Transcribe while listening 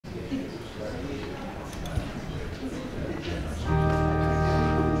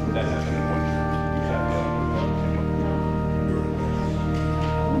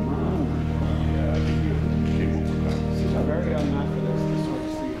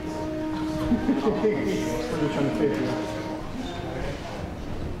Which one fit you?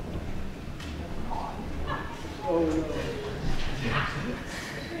 Oh no.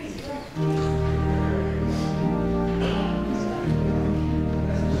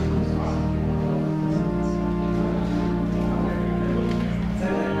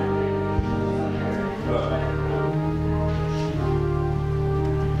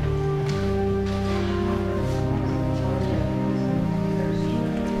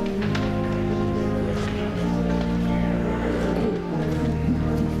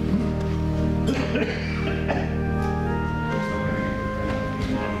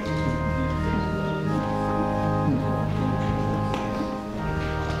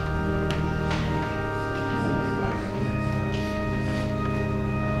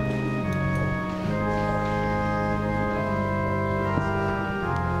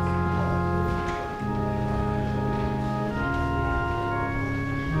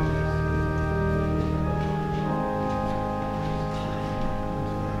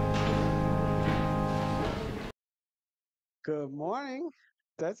 Good morning.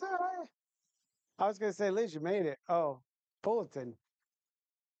 That's all right. I was going to say, Liz, you made it. Oh, bulletin.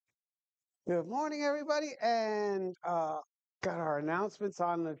 Good morning, everybody, and got our announcements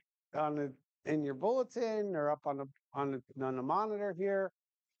on the in your bulletin or up on the monitor here.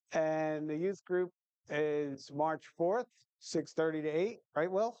 And the youth group is March 4th, 6:30 to 8.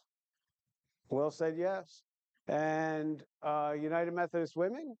 Right, Will? Will said yes. And United Methodist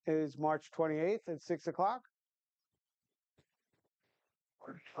Women is March 28th at 6 o'clock.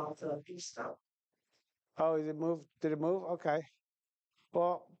 Oh, is it moved? Did it move? Okay.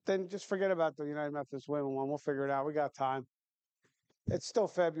 Well, then just forget about the United Methodist Women one. We'll figure it out. We got time. It's still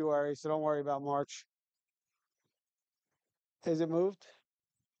February, so don't worry about March. Is it moved?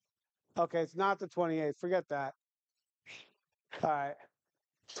 Okay, it's not the 28th. Forget that. All right.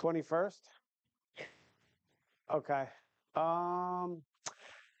 21st? Okay. Um,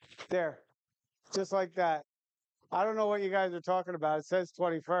 there. Just like that. I don't know what you guys are talking about. It says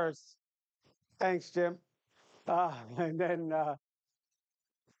 21st. Thanks, Jim. And then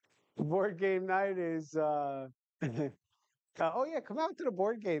board game night is oh yeah, come out to the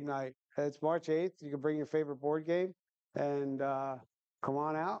board game night. It's March 8th. You can bring your favorite board game and come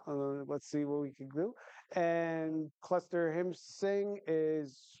on out. Let's see what we can do. And Cluster Hymn Sing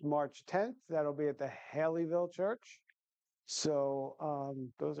is March 10th. That'll be at the Haleyville Church. So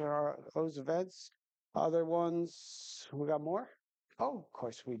those are those events. Other ones, we got more? Oh, of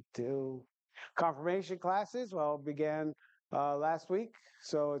course we do. Confirmation classes, well, began last week.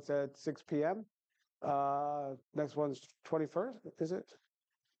 So it's at 6 p.m. Next one's 21st, is it?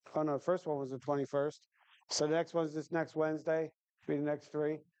 Oh no, the first one was the 21st. So the next one's this next Wednesday, be the next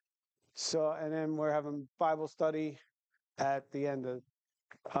three. So, and then we're having Bible study at the end of,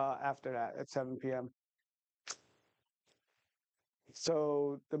 after that at 7 p.m.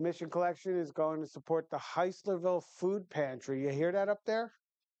 So the mission collection is going to support the Heislerville Food Pantry. You hear that up there?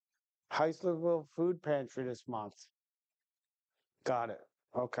 Heislerville Food Pantry this month. Got it.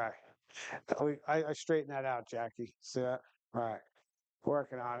 Okay. I straightened that out, Jackie. See that? All right.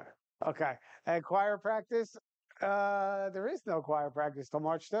 Working on it. Okay. And choir practice, there is no choir practice till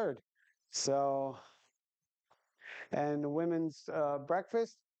March 3rd. So, and the women's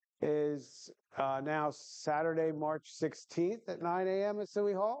breakfast is now Saturday, March 16th at 9 a.m. at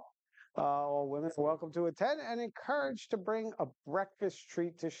Suey Hall. All women are welcome to attend and encouraged to bring a breakfast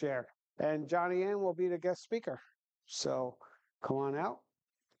treat to share. And Johnny Ann will be the guest speaker. So come on out.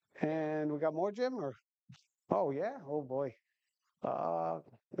 And we got more, Jim? Or oh yeah, oh boy. No,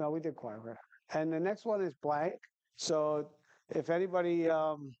 we did choir. And the next one is blank. So if anybody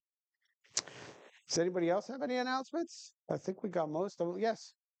does anybody else have any announcements? I think we got most of them.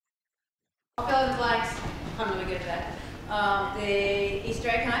 Yes. I'll fill in the blanks. I'm really good at that. The Easter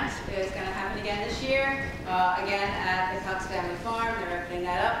egg hunt is going to happen again this year. Again at the Cox Family Farm. They're opening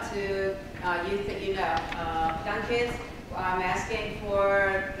that up to youth that you know. Young kids, I'm asking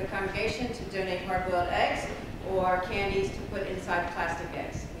for the congregation to donate hard-boiled eggs or candies to put inside plastic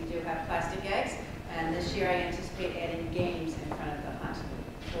eggs. We do have plastic eggs, and this year I anticipate adding games in front of the hunt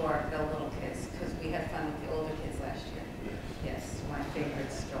for the little kids, because we had fun with the older kids last year. Yes, my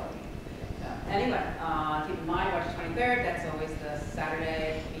favorite story. So, anyway, keep in mind, March 23rd, that's always the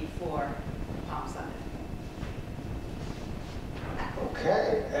Saturday before Palm Sunday.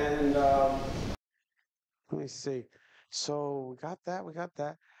 Okay, and let me see. So we got that.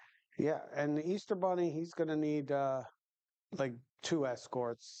 Yeah, and the Easter Bunny, he's going to need like 2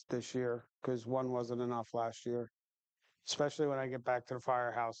 escorts this year because one wasn't enough last year. Especially when I get back to the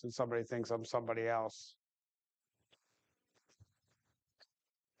firehouse and somebody thinks I'm somebody else.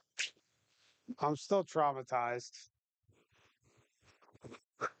 I'm still traumatized.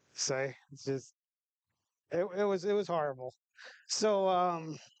 Say, it's just it was horrible. So all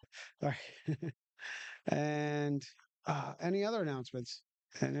right. And any other announcements?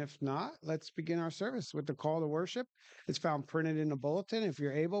 And if not, let's begin our service with the call to worship. It's found printed in the bulletin. If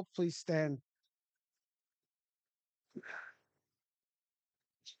you're able, please stand.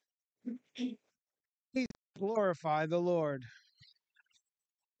 Please glorify the Lord.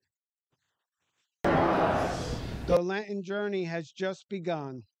 The Lenten journey has just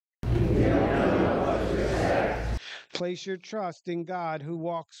begun. Place your trust in God who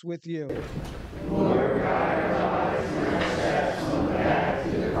walks with you.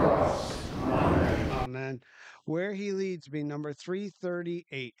 Amen. Where he leads me, number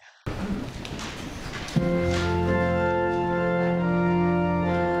 338.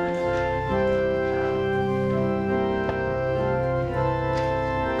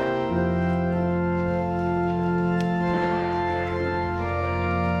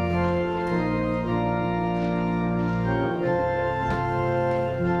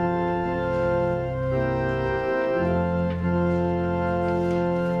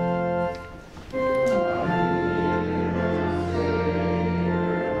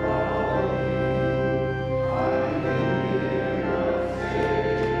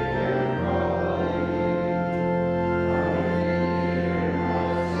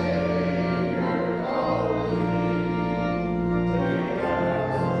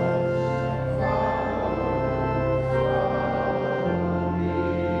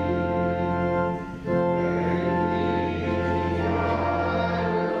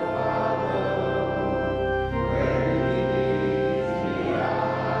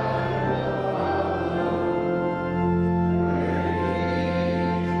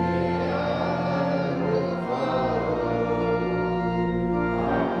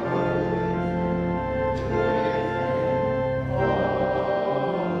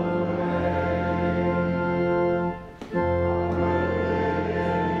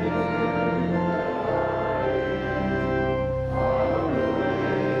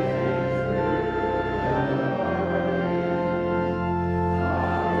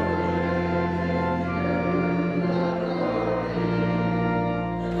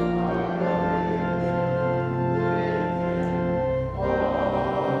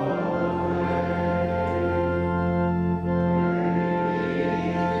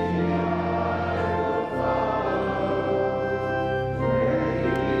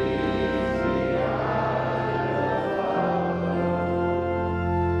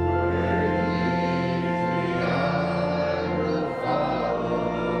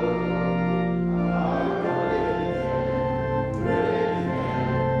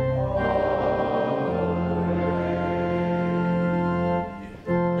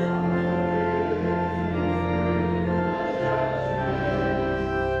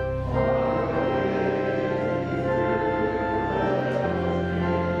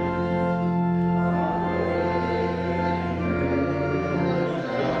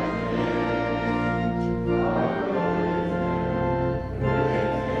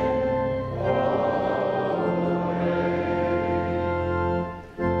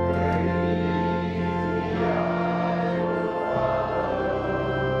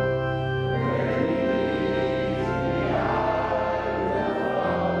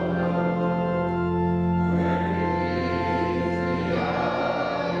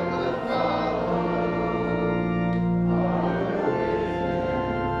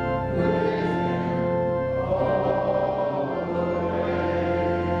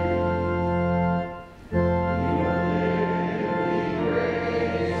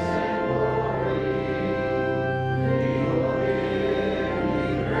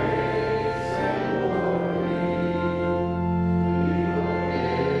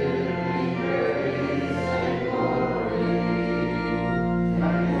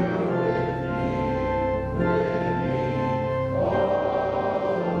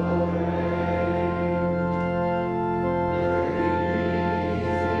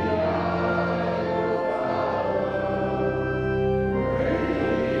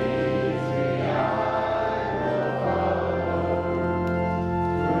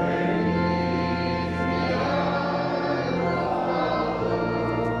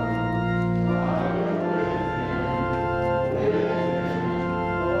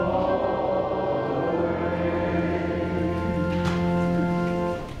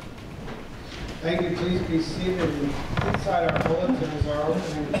 Thank you. Please be seated. Inside our bulletin is our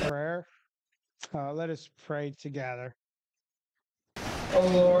opening prayer. Let us pray together. O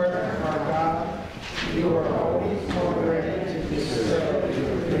Lord, our God, you are always so ready to bestow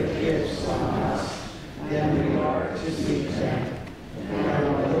your good gifts on us than we are to seek them, and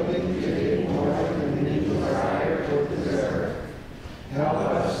are willing to give more than we desire or deserve. Help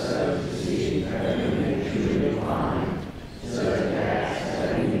us so to seek that we may truly find, so to ask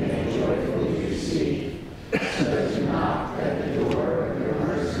that we may joyfully receive, so to knock at the door of your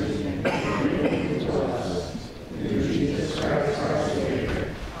mercy and be open to us. Through Jesus Christ our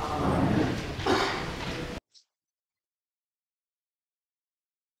Savior.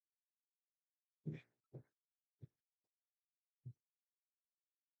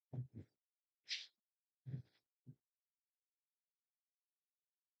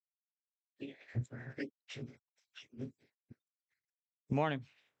 Amen. Good morning.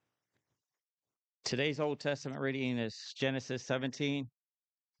 Today's Old Testament reading is Genesis 17,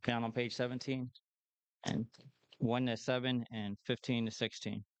 found on page 17, and 1 to 7 and 15 to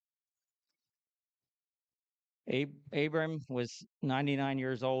 16. Abram was 99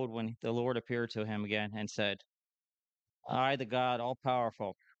 years old when the Lord appeared to him again and said, I, the God all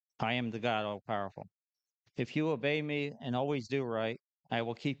powerful, I am the God all powerful. If you obey me and always do right, I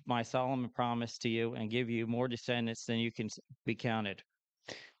will keep my solemn promise to you and give you more descendants than you can be counted.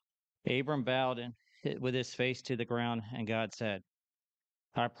 Abram bowed and with his face to the ground, and God said,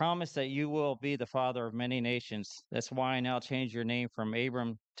 I promise that you will be the father of many nations. That's why I now change your name from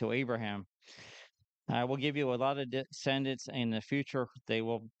Abram to Abraham. I will give you a lot of descendants, and in the future they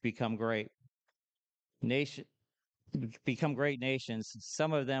will become great become great nations.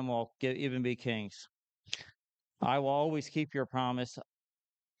 Some of them will even be kings. I will always keep your promise.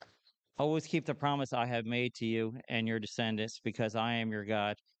 Always keep the promise I have made to you and your descendants, because I am your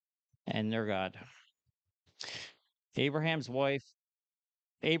God and their God. Abraham's wife,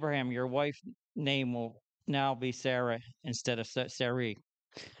 Abraham, your wife's name will now be Sarah instead of Sarai.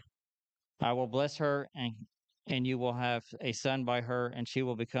 I will bless her, and you will have a son by her, and she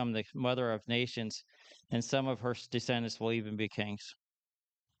will become the mother of nations, and some of her descendants will even be kings.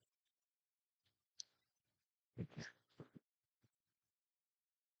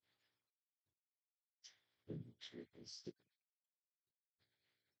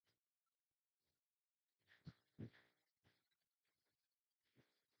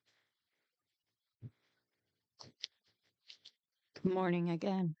 Good morning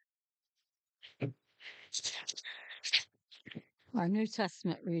again. Our New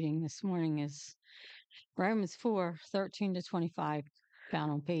Testament reading this morning is Romans 4:13 to 25,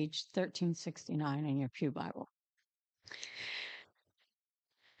 found on page 1369 in your Pew Bible.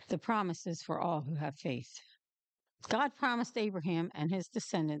 The promises for all who have faith. God promised Abraham and his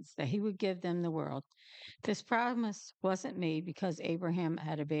descendants that he would give them the world. This promise wasn't made because Abraham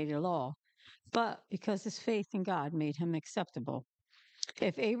had obeyed a law, but because his faith in God made him acceptable.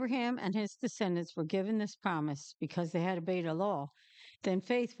 If Abraham and his descendants were given this promise because they had obeyed a law, then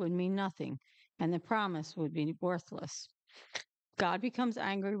faith would mean nothing, and the promise would be worthless. God becomes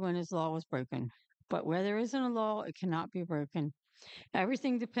angry when his law was broken. But where there isn't a law, it cannot be broken.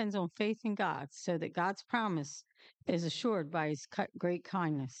 Everything depends on faith in God, so that God's promise is assured by his great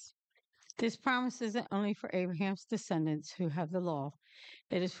kindness. This promise isn't only for Abraham's descendants who have the law,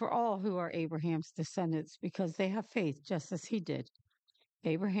 it is for all who are Abraham's descendants because they have faith just as he did.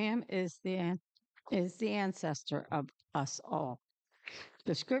 Abraham is the ancestor of us all.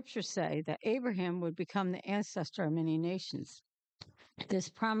 The scriptures say that Abraham would become the ancestor of many nations. This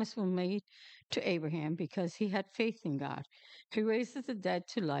promise was made to Abraham because he had faith in God, who raises the dead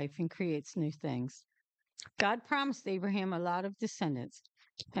to life and creates new things. God promised Abraham a lot of descendants,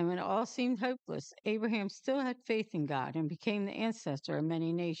 and when it all seemed hopeless, Abraham still had faith in God and became the ancestor of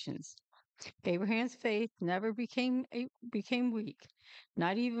many nations. Abraham's faith never became weak,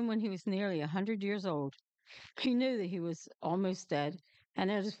 not even when he was nearly 100 years old. He knew that he was almost dead and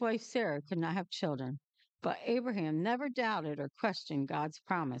that his wife Sarah could not have children. But Abraham never doubted or questioned God's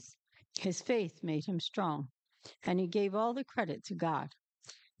promise. His faith made him strong, and he gave all the credit to God.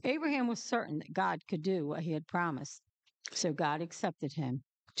 Abraham was certain that God could do what he had promised, so God accepted him,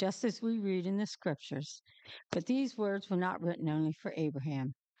 just as we read in the scriptures. But these words were not written only for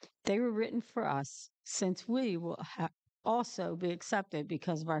Abraham. They were written for us, since we will also be accepted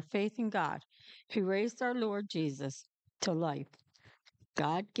because of our faith in God, who raised our Lord Jesus to life.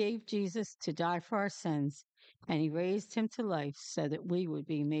 God gave Jesus to die for our sins, and he raised him to life so that we would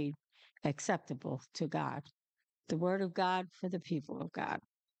be made acceptable to God. The word of God for the people of God.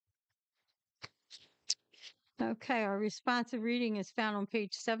 Okay, our responsive reading is found on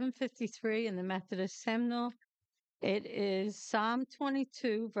page 753 in the Methodist Hymnal. It is Psalm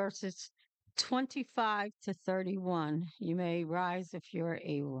 22, verses 25 to 31. You may rise if you are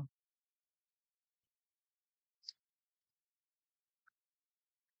able.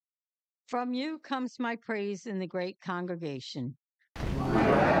 From you comes my praise in the great congregation. My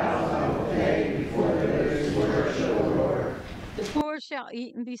vows I will pay before those who worship the Lord. The poor shall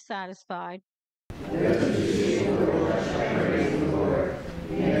eat and be satisfied. Those who seek the Lord shall praise the Lord.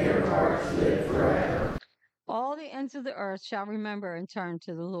 May their hearts live forever. All the ends of the earth shall remember and turn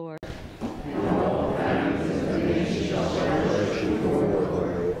to the Lord. And all families of the nation shall worship before the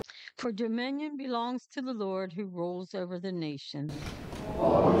Lord. For dominion belongs to the Lord who rules over the nations.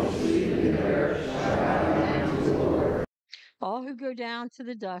 All who sleep in the earth shall bow down to the Lord. All who go down to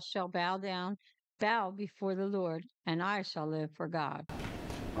the dust shall bow before the Lord, and I shall live for God.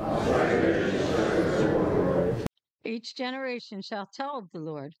 Each generation shall tell of the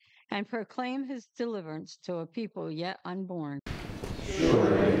Lord and proclaim his deliverance to a people yet unborn.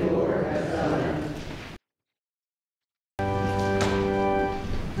 Surely the Lord has done it.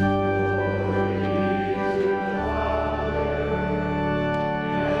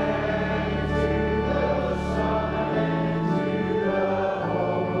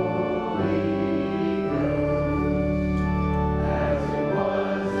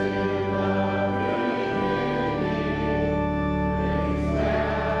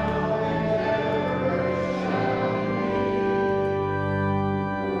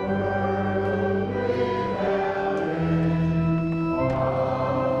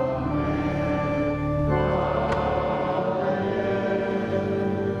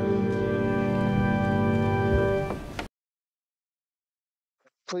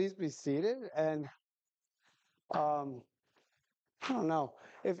 Please be seated. And I don't know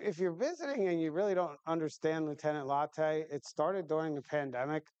if you're visiting and you really don't understand Lieutenant Latte. It started during the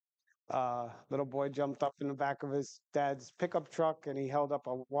pandemic. Little boy jumped up in the back of his dad's pickup truck and he held up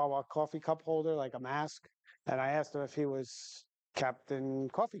a Wawa coffee cup holder like a mask. And I asked him if he was Captain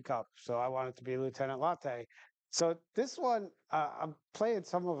Coffee Cup. So I wanted to be Lieutenant Latte. So this one, I'm playing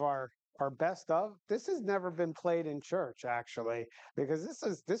some of our best of. This has never been played in church, actually, because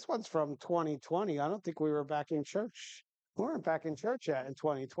this one's from 2020. I don't think we were back in church. We weren't back in church yet in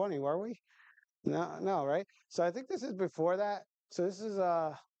 2020, were we? No, right? So I think this is before that. So this is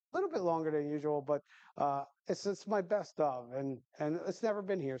a little bit longer than usual, but it's my best of, and it's never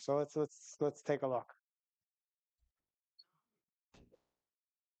been here. So let's take a look.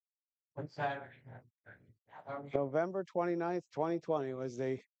 November 29th, 2020 was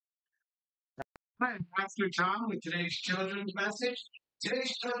the. Hi, I'm Pastor Tom with today's children's message.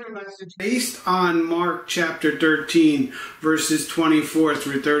 Today's children's message based on Mark chapter 13, verses 24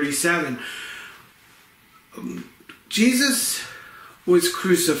 through 37. Jesus was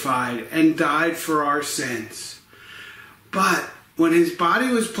crucified and died for our sins. But when his body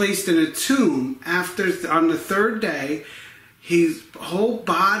was placed in a tomb on the third day, his whole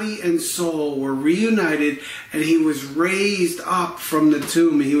body and soul were reunited, and he was raised up from the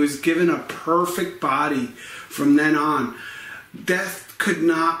tomb. He was given a perfect body from then on. Death could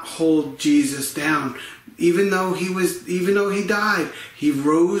not hold Jesus down. Even though he died, he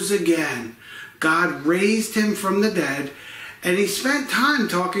rose again. God raised him from the dead, and he spent time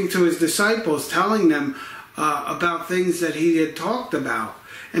talking to his disciples, telling them about things that he had talked about.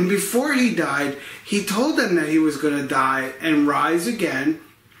 And before he died, he told them that he was going to die and rise again.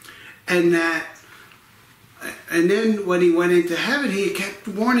 And then when he went into heaven, he kept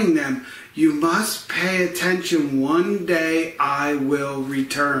warning them, you must pay attention. One day I will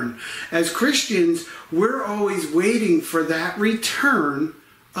return. As Christians, we're always waiting for that return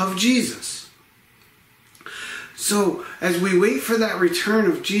of Jesus. So as we wait for that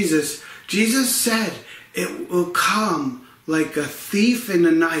return of Jesus, Jesus said it will come like a thief in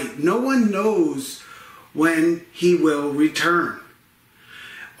the night. No one knows when he will return.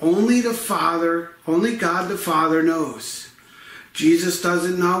 Only God the Father knows. Jesus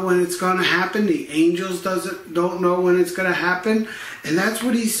doesn't know when it's going to happen. The angels don't know when it's going to happen. And that's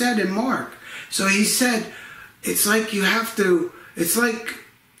what he said in Mark. So he said, it's like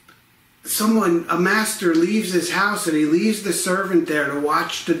a master leaves his house and he leaves the servant there to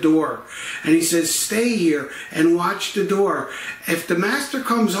watch the door. And he says, stay here and watch the door. If the master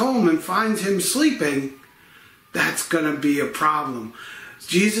comes home and finds him sleeping, that's going to be a problem.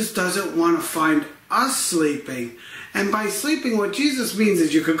 Jesus doesn't want to find us sleeping. And by sleeping, what Jesus means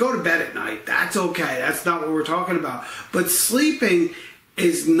is you could go to bed at night. That's okay. That's not what we're talking about. But sleeping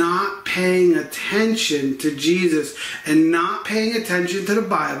is not paying attention to Jesus and not paying attention to the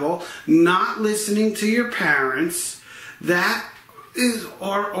Bible, not listening to your parents. That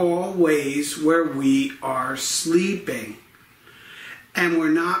are all ways where we are sleeping. And we're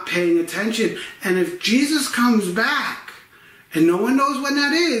not paying attention. And if Jesus comes back, and no one knows when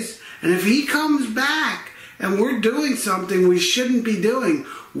that is, and if he comes back and we're doing something we shouldn't be doing,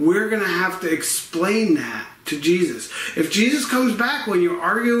 we're going to have to explain that to Jesus. If Jesus comes back when you're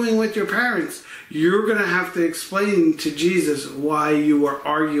arguing with your parents, you're going to have to explain to Jesus why you were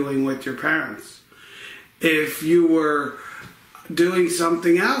arguing with your parents. If you were doing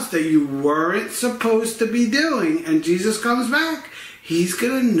something else that you weren't supposed to be doing and Jesus comes back, he's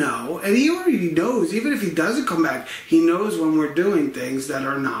going to know, and he already knows, even if he doesn't come back, he knows when we're doing things that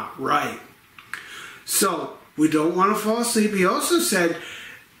are not right. So we don't want to fall asleep. He also said,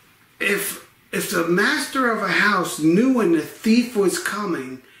 if the master of a house knew when the thief was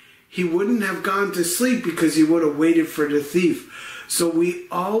coming, he wouldn't have gone to sleep because he would have waited for the thief. So we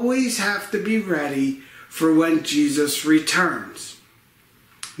always have to be ready for when Jesus returns.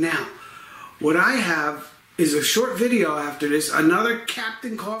 Now, what I have is a short video after this, another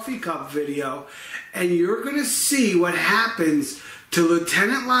Captain Coffee Cup video, and you're going to see what happens to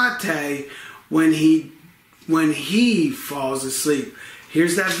Lieutenant Latte when he falls asleep.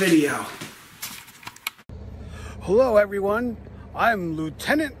 Here's that video. Hello everyone, I'm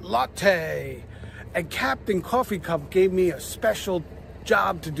Lieutenant Latte, and Captain Coffee Cup gave me a special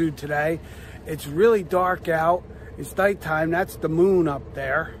job to do today. It's really dark out, it's nighttime, that's the moon up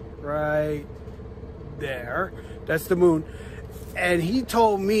there, right there, that's the moon, and he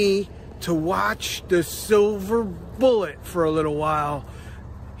told me to watch the silver bullet for a little while.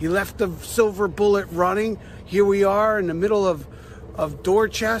 He left the silver bullet running. Here we are in the middle of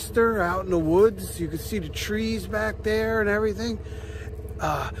Dorchester, out in the woods. You can see the trees back there and everything.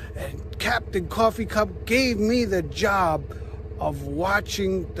 And Captain Coffee Cup gave me the job of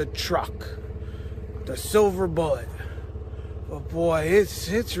watching the truck, the silver bullet. But boy,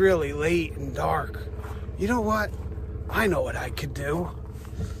 it's really late and dark. You know what? I know what I could do.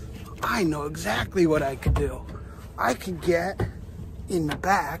 I know exactly what I could do. I could get in the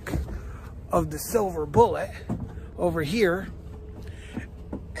back of the silver bullet over here,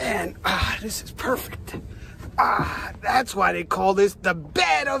 and this is perfect. That's why they call this the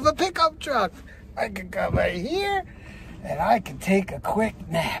bed of a pickup truck. I can come right here and I can take a quick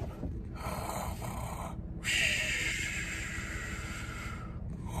nap.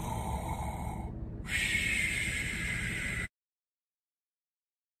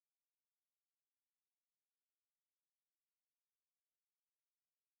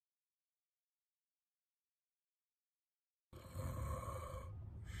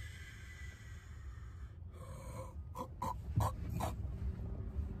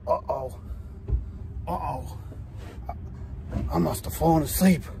 Uh-oh. I must have fallen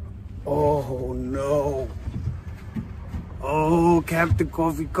asleep. Oh, no. Oh, Captain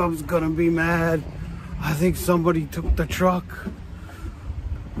Coffee Cup's gonna be mad. I think somebody took the truck.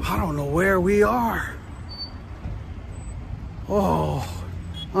 I don't know where we are. Oh,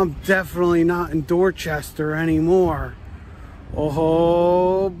 I'm definitely not in Dorchester anymore.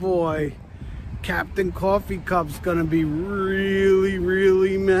 Oh, boy. Captain Coffee Cup's gonna be really,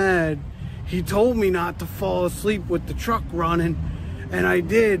 really mad. He told me not to fall asleep with the truck running, and I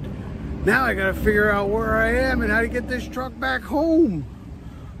did. Now I gotta figure out where I am and how to get this truck back home.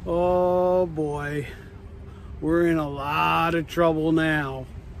 Oh boy, we're in a lot of trouble now.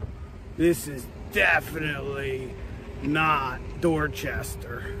 This is definitely not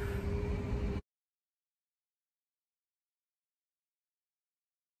Dorchester.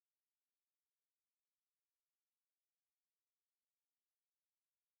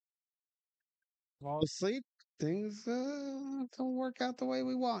 Fall asleep, things don't work out the way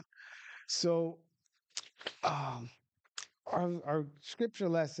we want. So, our scripture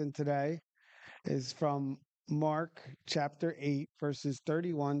lesson today is from Mark chapter 8, verses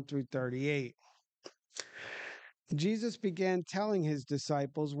 31 through 38. Jesus began telling his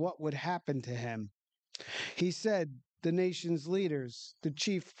disciples what would happen to him. He said, the nation's leaders, the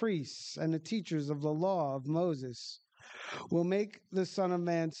chief priests, and the teachers of the law of Moses will make the Son of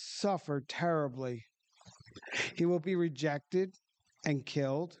Man suffer terribly. He will be rejected and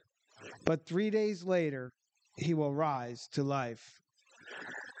killed, but 3 days later, he will rise to life.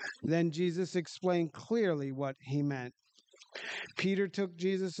 Then Jesus explained clearly what he meant. Peter took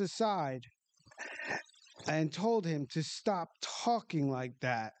Jesus aside and told him to stop talking like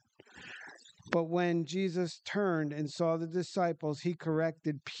that. But when Jesus turned and saw the disciples, he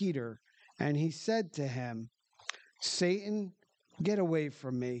corrected Peter, and he said to him, Satan, get away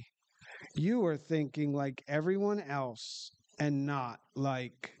from me. You are thinking like everyone else and not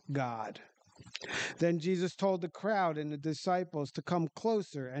like God. Then Jesus told the crowd and the disciples to come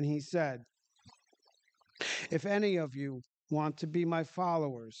closer, and he said, if any of you want to be my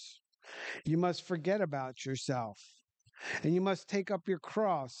followers, you must forget about yourself, and you must take up your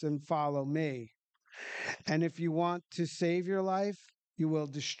cross and follow me. And if you want to save your life, you will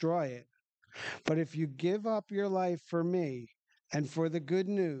destroy it. But if you give up your life for me and for the good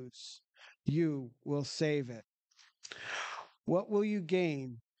news, you will save it. What will you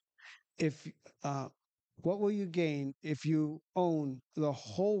gain if uh, what will you gain if you own the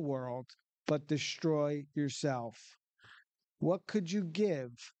whole world but destroy yourself? What could you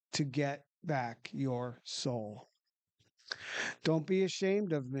give to get back your soul? Don't be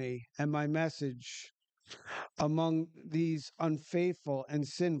ashamed of me and my message among these unfaithful and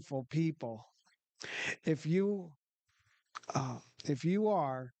sinful people. If you if you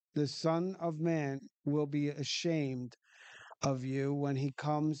are, the Son of Man will be ashamed of you when he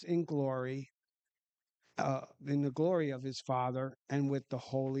comes in the glory of his Father and with the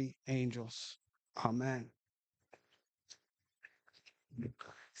holy angels. Amen.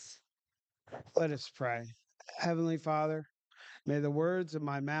 Let us pray. Heavenly Father, may the words of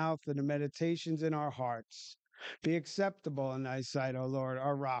my mouth and the meditations in our hearts be acceptable in thy sight, O Lord,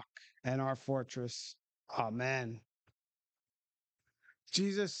 our rock and our fortress. Amen.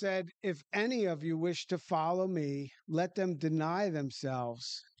 Jesus said, if any of you wish to follow me, let them deny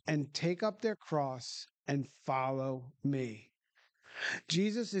themselves and take up their cross and follow me.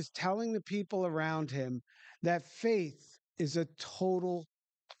 Jesus is telling the people around him that faith is a total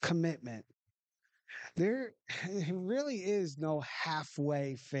commitment. There really is no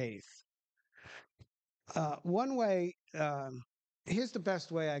halfway faith. One way, here's the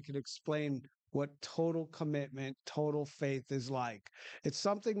best way I could explain what total commitment, total faith is like. It's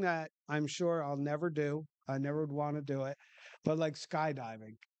something that I'm sure I'll never do. I never would want to do it, but like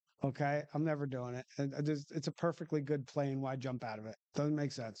skydiving. Okay, I'm never doing it. And it's a perfectly good plane. Why jump out of it? Doesn't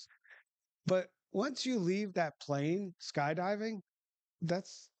make sense. But once you leave that plane skydiving,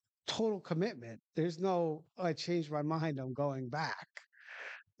 that's total commitment. There's no, "Oh, I changed my mind, I'm going back,"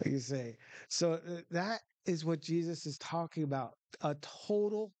 like you say. So that is what Jesus is talking about, a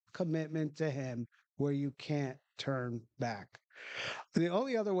total commitment to him where you can't turn back. The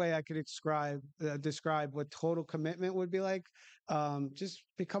only other way I could describe what total commitment would be like, just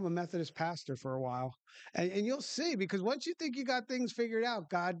become a Methodist pastor for a while, and you'll see. Because once you think you got things figured out,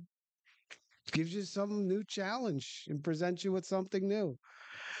 God gives you some new challenge and presents you with something new.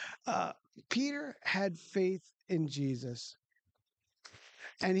 Uh, Peter had faith in Jesus,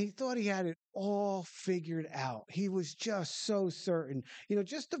 and he thought he had it all figured out. He was just so certain.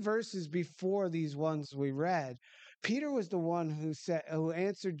 Just the verses before these ones we read, Peter was the one who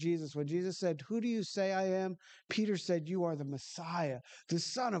answered Jesus when Jesus said, "Who do you say I am?" Peter said, "You are the Messiah, the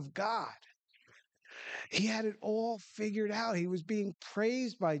Son of God." He had it all figured out. He was being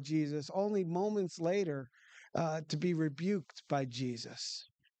praised by Jesus only moments later to be rebuked by Jesus.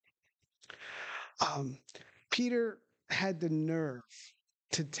 Peter had the nerve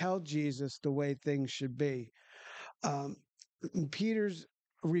to tell Jesus the way things should be. Um, Peter's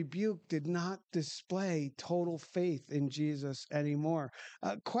rebuke did not display total faith in Jesus anymore.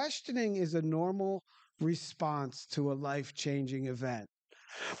 Questioning is a normal response to a life-changing event,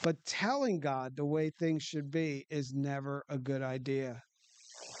 but telling God the way things should be is never a good idea.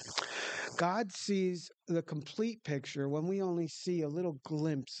 God sees the complete picture when we only see a little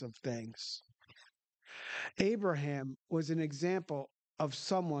glimpse of things. Abraham was an example of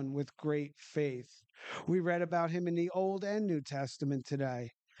someone with great faith. We read about him in the Old and New Testament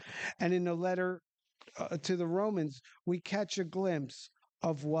today. And in the letter to the Romans, we catch a glimpse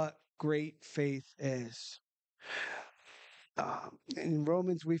of what great faith is. In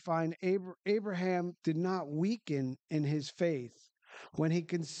Romans, we find Abraham did not weaken in his faith when he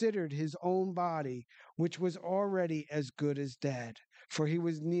considered his own body, which was already as good as dead, for he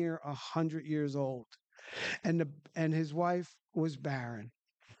was near 100 years old, and his wife was barren.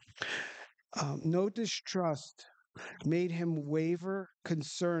 No distrust made him waver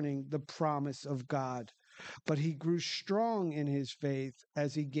concerning the promise of God, but he grew strong in his faith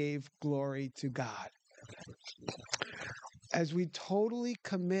as he gave glory to God. As we totally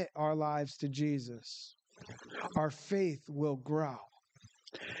commit our lives to Jesus, our faith will grow,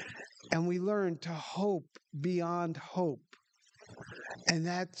 and we learn to hope beyond hope. And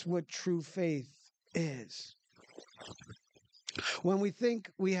that's what true faith is. When we think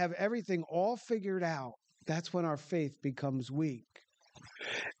we have everything all figured out, that's when our faith becomes weak.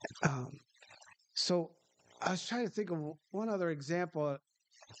 So I was trying to think of one other example,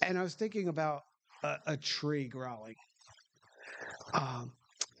 and I was thinking about a tree growing.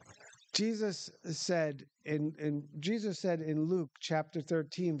 Jesus said in Luke chapter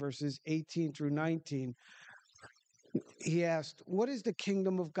 13, verses 18 through 19, he asked, "What is the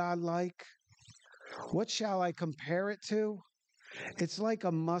kingdom of God like? What shall I compare it to? It's like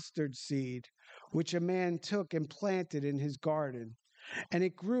a mustard seed, which a man took and planted in his garden. And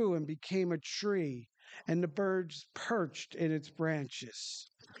it grew and became a tree, and the birds perched in its branches.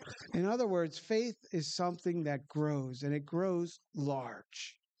 In other words, faith is something that grows, and it grows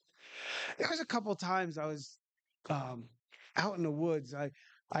large. There was a couple times I was um, out in the woods.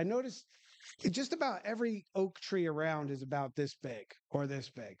 I noticed just about every oak tree around is about this big or this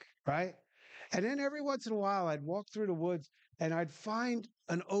big, right? And then every once in a while, I'd walk through the woods and I'd find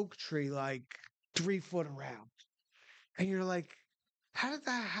an oak tree like 3 foot around. And you're like, how did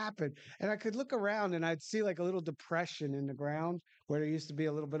that happen? And I could look around and I'd see like a little depression in the ground where there used to be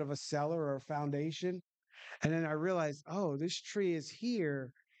a little bit of a cellar or a foundation. And then I realized, oh, this tree is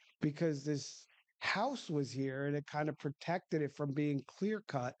here because this house was here and it kind of protected it from being clear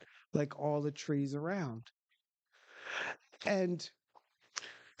cut like all the trees around. And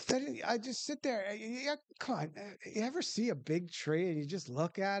then I just sit there. Yeah, come on. You ever see a big tree and you just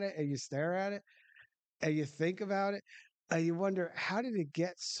look at it and you stare at it and you think about it and you wonder, how did it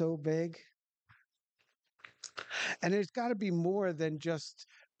get so big? And there's got to be more than just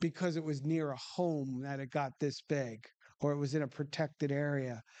because it was near a home that it got this big or it was in a protected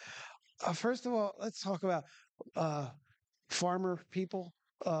area. First of all, let's talk about uh, farmer people.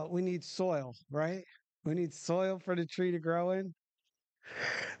 We need soil, right? We need soil for the tree to grow in.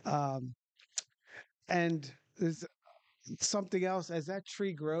 Um, and there's something else as that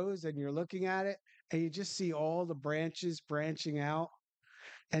tree grows and you're looking at it and you just see all the branches branching out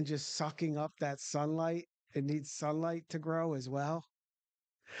and just sucking up that sunlight. It needs sunlight to grow as well.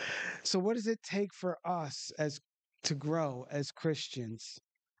 So what does it take for us as to grow as Christians?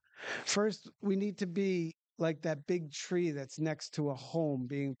 First, we need to be like that big tree that's next to a home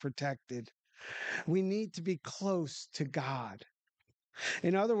being protected. We need to be close to God.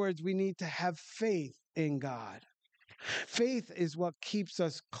 In other words, we need to have faith in God. Faith is what keeps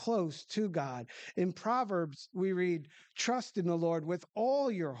us close to God. In Proverbs, we read, trust in the Lord with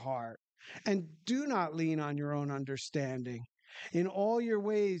all your heart and do not lean on your own understanding. In all your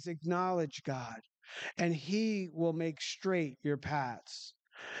ways, acknowledge God, and he will make straight your paths.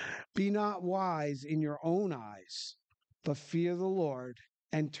 Be not wise in your own eyes, but fear the Lord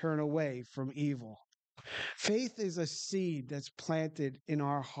and turn away from evil. Faith is a seed that's planted in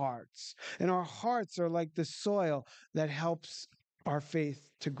our hearts, and our hearts are like the soil that helps our faith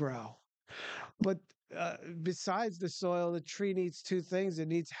to grow. But besides the soil, the tree needs two things. It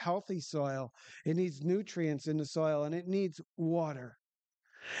needs healthy soil, it needs nutrients in the soil, and it needs water.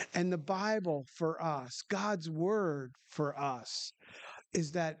 And the Bible for us, God's word for us,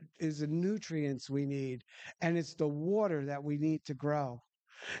 is the nutrients we need, and it's the water that we need to grow.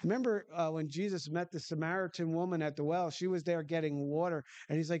 Remember when Jesus met the Samaritan woman at the well, she was there getting water.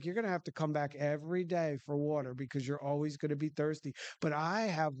 And he's like, you're going to have to come back every day for water because you're always going to be thirsty. But I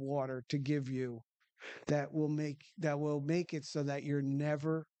have water to give you that will make it so that you're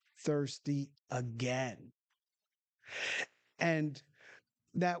never thirsty again. And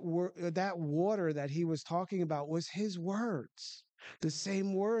that water that he was talking about was his words, the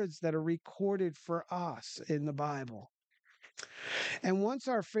same words that are recorded for us in the Bible. And once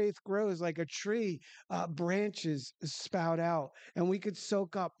our faith grows like a tree, branches spout out, and we could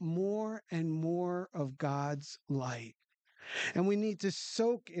soak up more and more of God's light. And we need to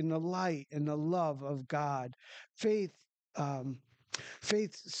soak in the light and the love of God. Faith, um,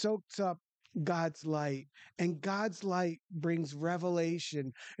 faith soaks up God's light, and God's light brings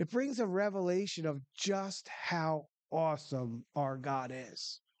revelation. It brings a revelation of just how awesome our God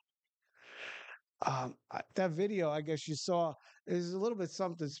is. That video, I guess you saw, is a little bit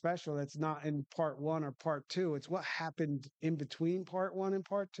something special that's not in part one or part two. It's what happened in between part one and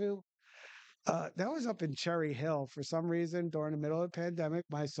part two. That was up in Cherry Hill. For some reason, during the middle of the pandemic,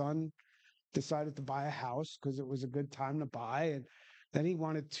 my son decided to buy a house because it was a good time to buy. And then he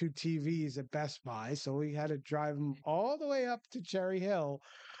wanted two TVs at Best Buy. So we had to drive him all the way up to Cherry Hill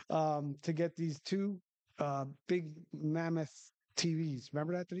to get these two big mammoth TVs.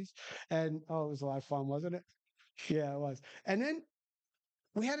 Remember that, Denise? And oh, it was a lot of fun, wasn't it? Yeah, it was. And then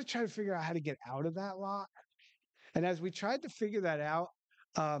we had to try to figure out how to get out of that lot. And as we tried to figure that out,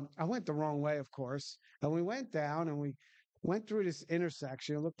 I went the wrong way, of course. And we went down and we went through this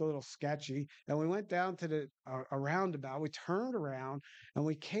intersection. It looked a little sketchy. And we went down to the a roundabout. We turned around and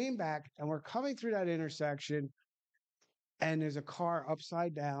we came back and we're coming through that intersection. And there's a car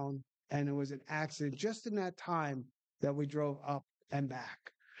upside down. And it was an accident just in that time that we drove up and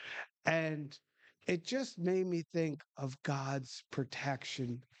back. And it just made me think of God's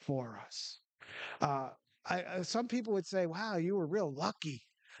protection for us. Uh, some people would say, wow, you were real lucky.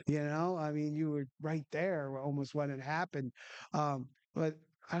 You know, I mean, you were right there almost when it happened. But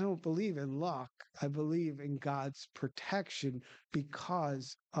I don't believe in luck. I believe in God's protection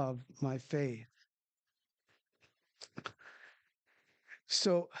because of my faith.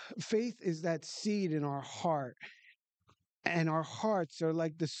 So faith is that seed in our heart, and our hearts are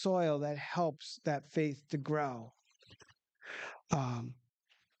like the soil that helps that faith to grow. Um,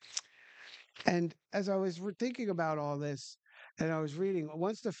 and as I was thinking about all this, and I was reading,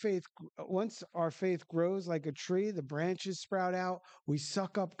 once our faith grows like a tree, the branches sprout out, we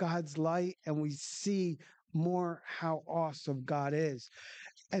suck up God's light, and we see more how awesome God is.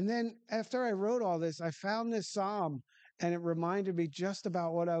 And then after I wrote all this, I found this psalm, and it reminded me just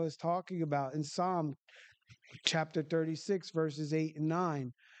about what I was talking about in Psalm chapter 36, verses 8 and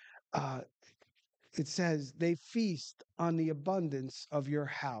 9. It says, "They feast on the abundance of your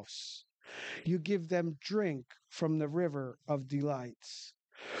house. You give them drink from the river of delights.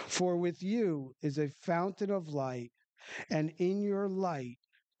 For with you is a fountain of light, and in your light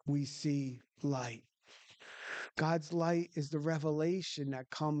we see light." God's light is the revelation that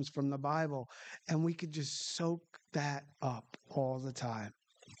comes from the Bible, and we could just soak that up all the time.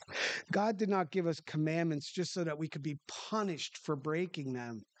 God did not give us commandments just so that we could be punished for breaking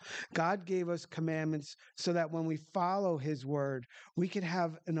them. God gave us commandments so that when we follow his word, we could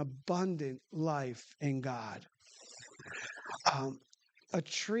have an abundant life in God. A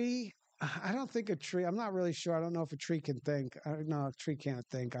tree, I don't think a tree, I'm not really sure. I don't know if a tree can think. No, a tree can't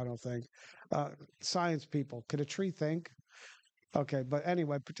think, I don't think. Science people, could a tree think? Okay, but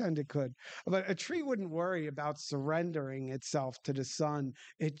anyway, pretend it could. But a tree wouldn't worry about surrendering itself to the sun.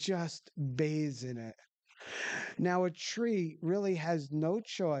 It just bathes in it. Now, a tree really has no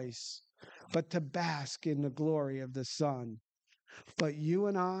choice but to bask in the glory of the sun. But you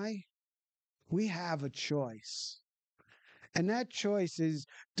and I, we have a choice. And that choice is,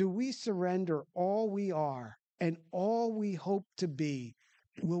 do we surrender all we are and all we hope to be?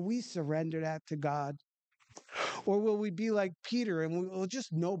 Will we surrender that to God? Or will we be like Peter and we'll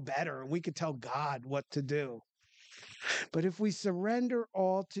just know better and we can tell God what to do? But if we surrender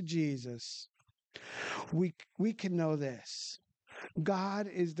all to Jesus, we can know this. God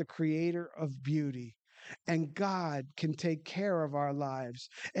is the creator of beauty, and God can take care of our lives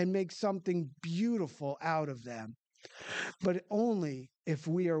and make something beautiful out of them. But only if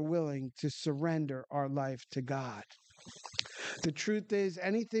we are willing to surrender our life to God. The truth is,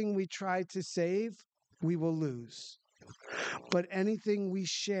 anything we try to save, we will lose. But anything we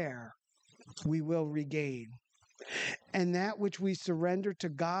share, we will regain. And that which we surrender to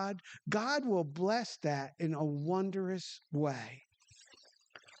God, God will bless that in a wondrous way.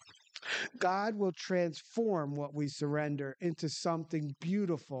 God will transform what we surrender into something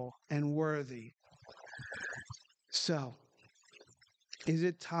beautiful and worthy. So, is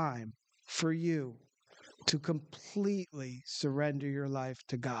it time for you to completely surrender your life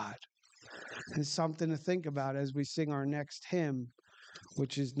to God? And something to think about as we sing our next hymn,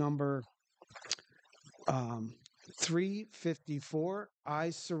 which is number 354, I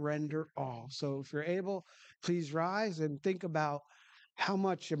Surrender All. So if you're able, please rise and think about, how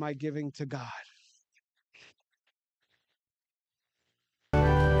much am I giving to God?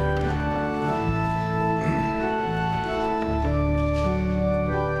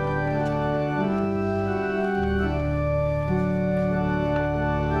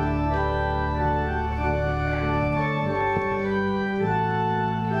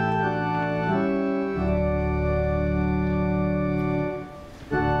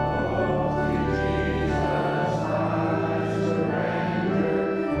 Jesus, I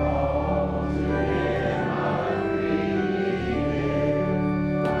surrender all to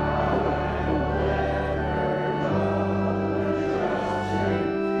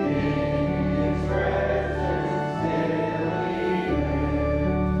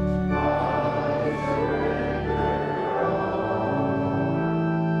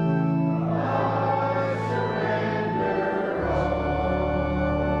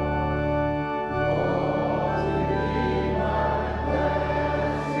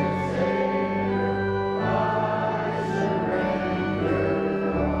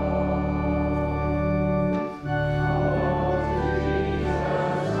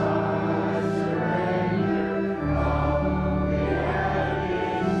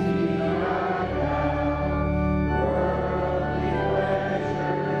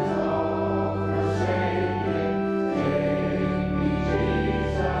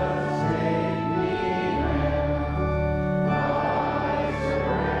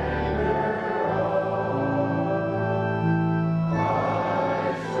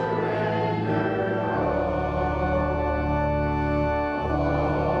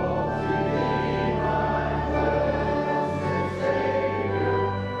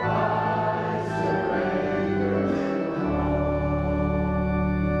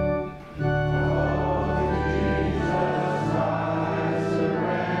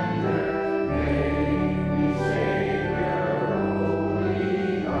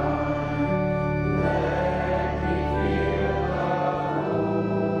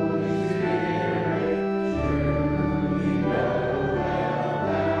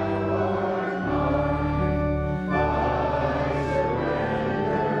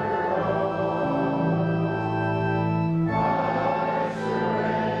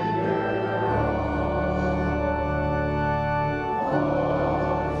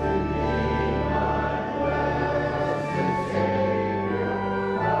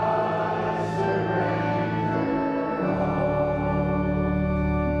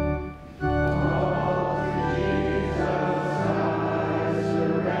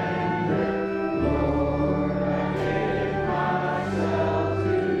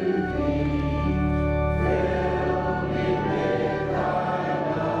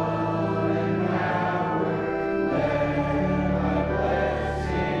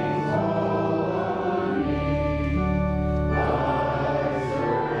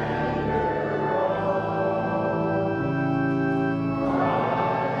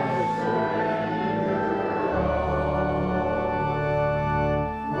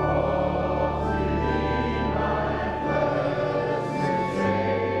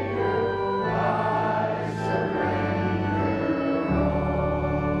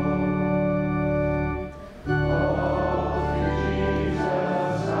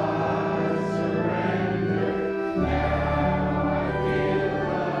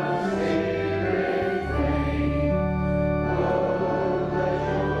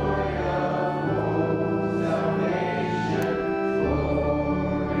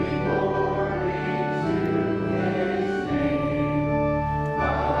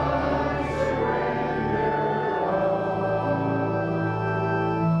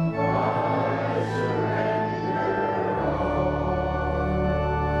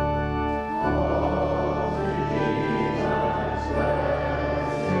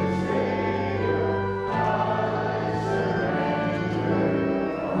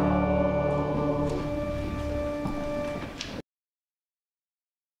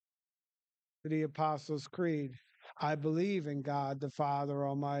the Apostles' Creed. I believe in God the Father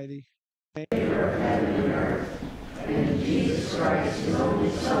Almighty. Maker of heaven and earth, and in Jesus Christ, his only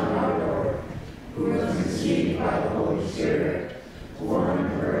Son, our Lord, who was conceived by the Holy Spirit, born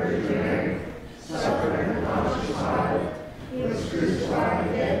of the Virgin Mary, suffered under Pontius Pilate, was crucified,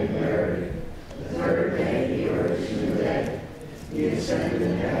 dead, and buried. The third day he rose from the dead. He ascended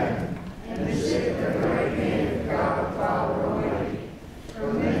into heaven, and is sitteth at the right hand of God the Father Almighty.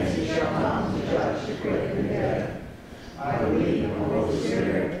 From thence he shall come to judge the quick and the dead. I believe in the Holy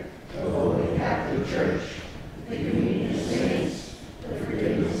Spirit, the Holy Catholic Church, the communion of saints, the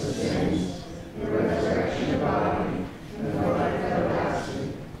forgiveness of sins, the resurrection of the body, and the life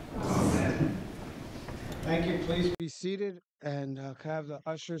everlasting. Amen. Thank you. Please be seated and have the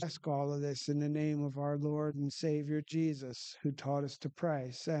ushers ask all of this in the name of our Lord and Savior Jesus, who taught us to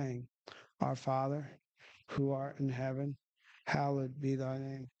pray, saying, Our Father, who art in heaven, hallowed be thy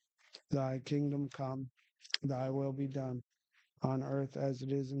name. Thy kingdom come, thy will be done, on earth as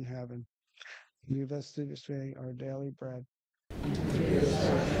it is in heaven. Give us this day our daily bread. Forgive us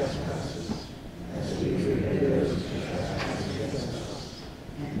our trespasses, as we forgive those who trespass against us.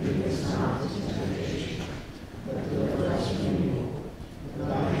 And lead us not into temptation, but deliver us from evil. For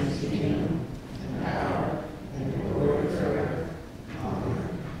thine is the kingdom, and power, and the glory forever.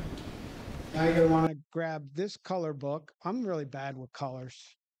 Amen. Now you're going to want to grab this color book. I'm really bad with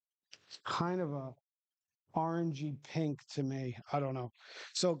colors. It's kind of a orangey pink to me. I don't know.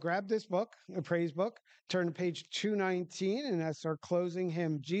 So grab this book, a praise book, turn to page 219, and that's our closing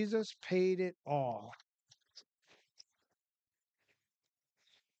hymn, Jesus Paid It All.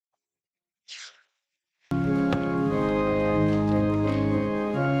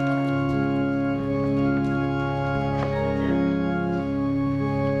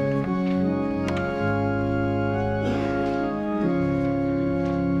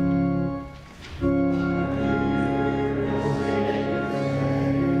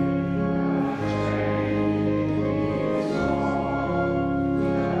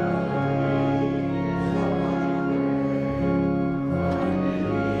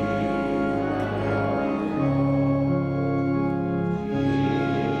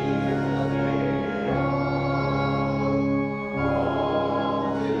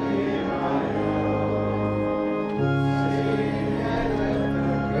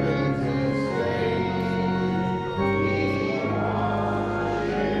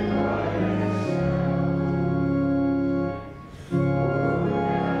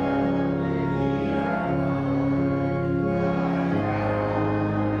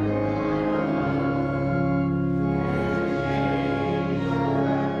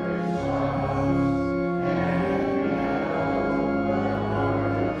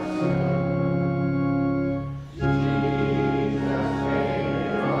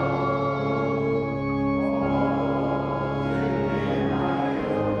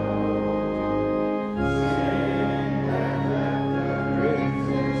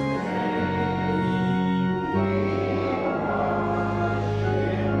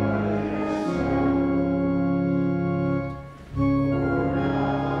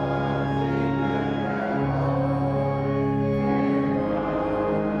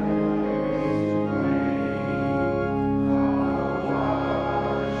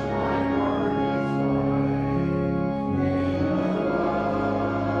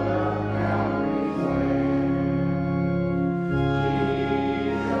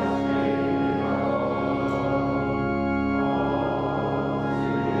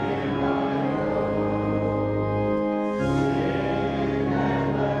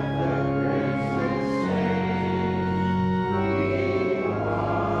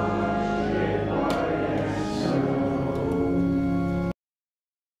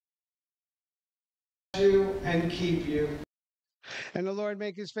 You and keep you. And the Lord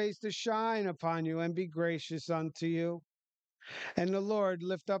make his face to shine upon you and be gracious unto you. And the Lord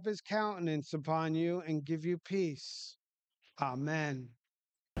lift up his countenance upon you and give you peace. Amen.